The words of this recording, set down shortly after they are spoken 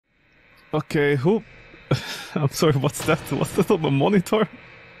Okay, who? I'm sorry, what's that? What's that on the monitor?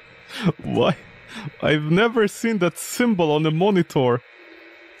 Why? I've never seen that symbol on the monitor.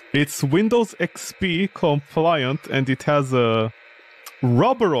 It's Windows XP compliant and it has a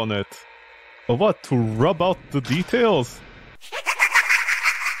rubber on it. Or what? To rub out the details?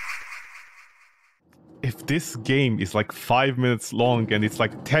 If this game is like 5 minutes long and it's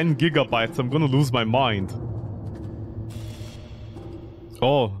like 10 gigabytes, I'm gonna lose my mind.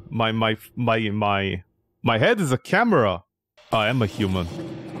 Oh, my head is a camera. I am a human.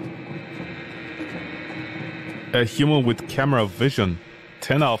 A human with camera vision.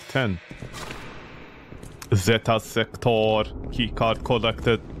 10 out of 10. Zeta sector. Keycard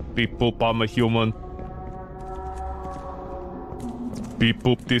collected. Beep boop, I'm a human. Beep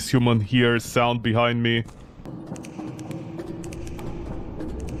boop, this human hears sound behind me.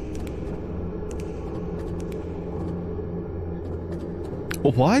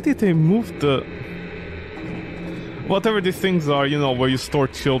 Why did they move the... Whatever these things are, you know, where you store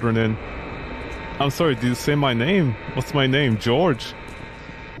children in. I'm sorry, did you say my name? What's my name? George?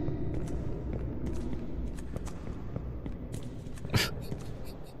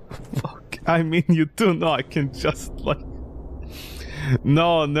 Fuck, I mean, you do know I can just, like...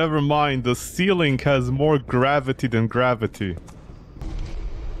 No, never mind. The ceiling has more gravity than gravity.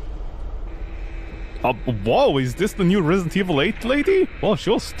 Whoa, is this the new Resident Evil 8 lady? Oh,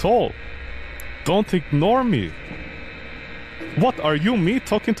 she was tall. Don't ignore me. What, are you me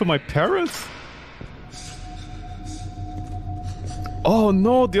talking to my parents? Oh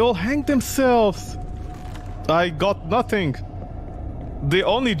no, they all hanged themselves. I got nothing. The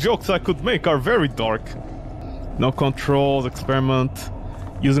only jokes I could make are very dark. No controls, experiment.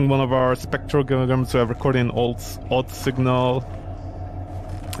 Using one of our spectrograms to have recorded an odd signal.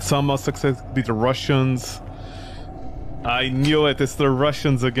 Some must success be the Russians. I knew it, it's the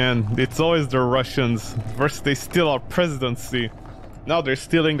Russians again. It's always the Russians. First they steal our presidency. Now they're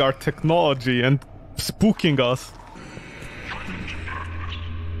stealing our technology and spooking us.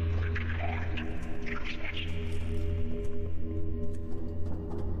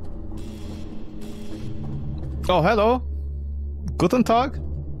 Oh, hello. Guten Tag.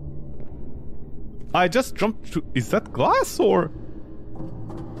 I just jumped through... Is that glass or...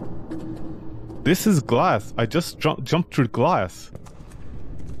 This is glass. I just jumped through glass.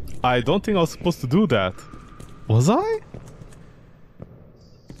 I don't think I was supposed to do that. Was I?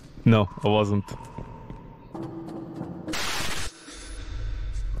 No, I wasn't.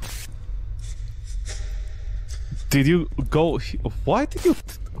 Did you go... Why did you...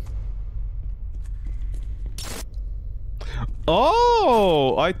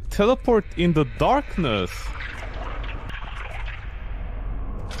 Oh! I teleport in the darkness.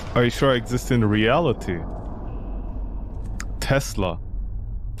 Are you sure I exist in reality? Tesla.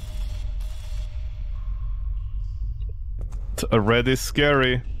 Red is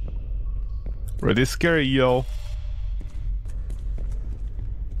scary. Red is scary, yo.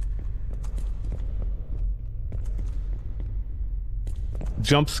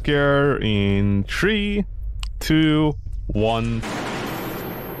 Jump scare in 3, 2, 1.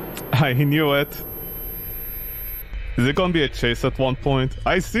 I knew it. Is it gonna be a chase at one point?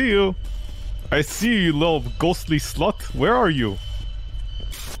 I see you! I see you, you little ghostly slut! Where are you?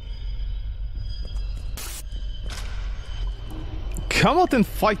 Come out and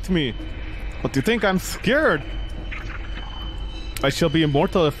fight me! What, do you think I'm scared? I shall be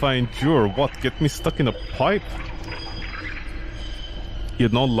immortal if I endure. What, get me stuck in a pipe?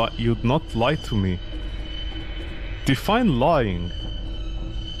 You'd not lie to me. Define lying.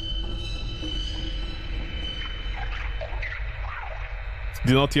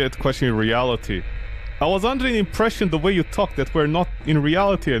 Do not yet question reality. I was under the impression the way you talk that we're not in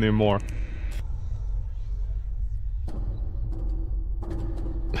reality anymore.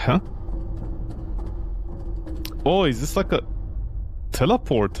 Huh? Oh, is this like a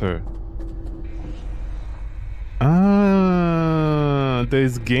teleporter? Ah,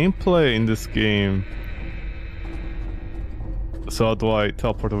 there's gameplay in this game. So how do I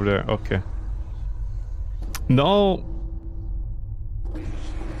teleport over there? Okay. No.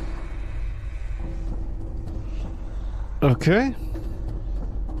 Okay.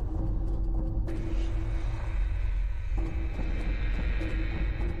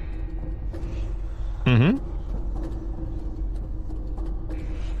 Mm-hmm.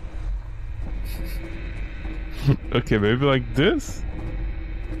 Okay, maybe like this?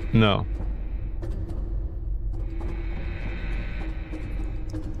 No.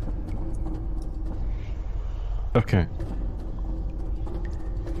 Okay.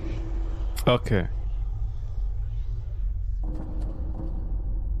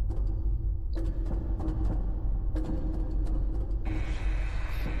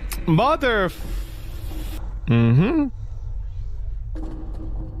 Mother.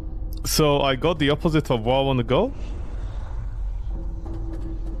 So I got the opposite of where I want to go.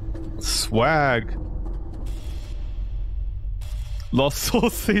 Swag. Lasso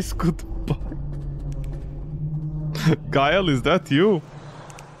says goodbye. Gael, is that you?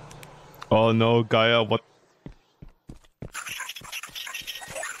 Oh no, Gaia, what?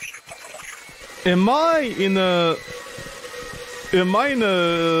 Am I in an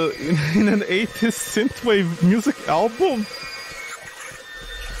 80s synthwave music album?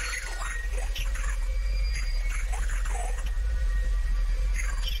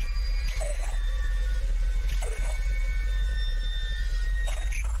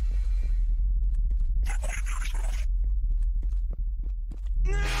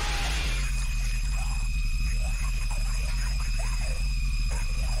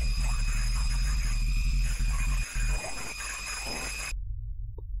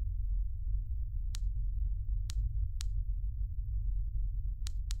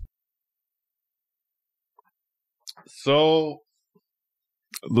 So,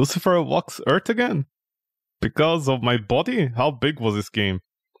 Lucifer walks Earth again? Because of my body? How big was this game?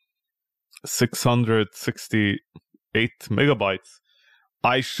 668 megabytes.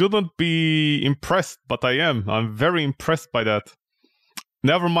 I shouldn't be impressed, but I am. I'm very impressed by that.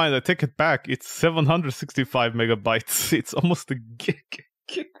 Never mind, I take it back. It's 765 megabytes. It's almost a gig.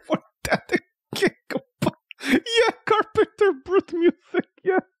 Gig for that? A gigabyte. Yeah, Carpenter Brute music.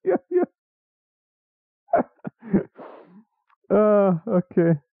 Yeah.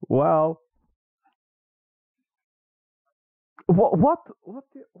 Okay. Wow. What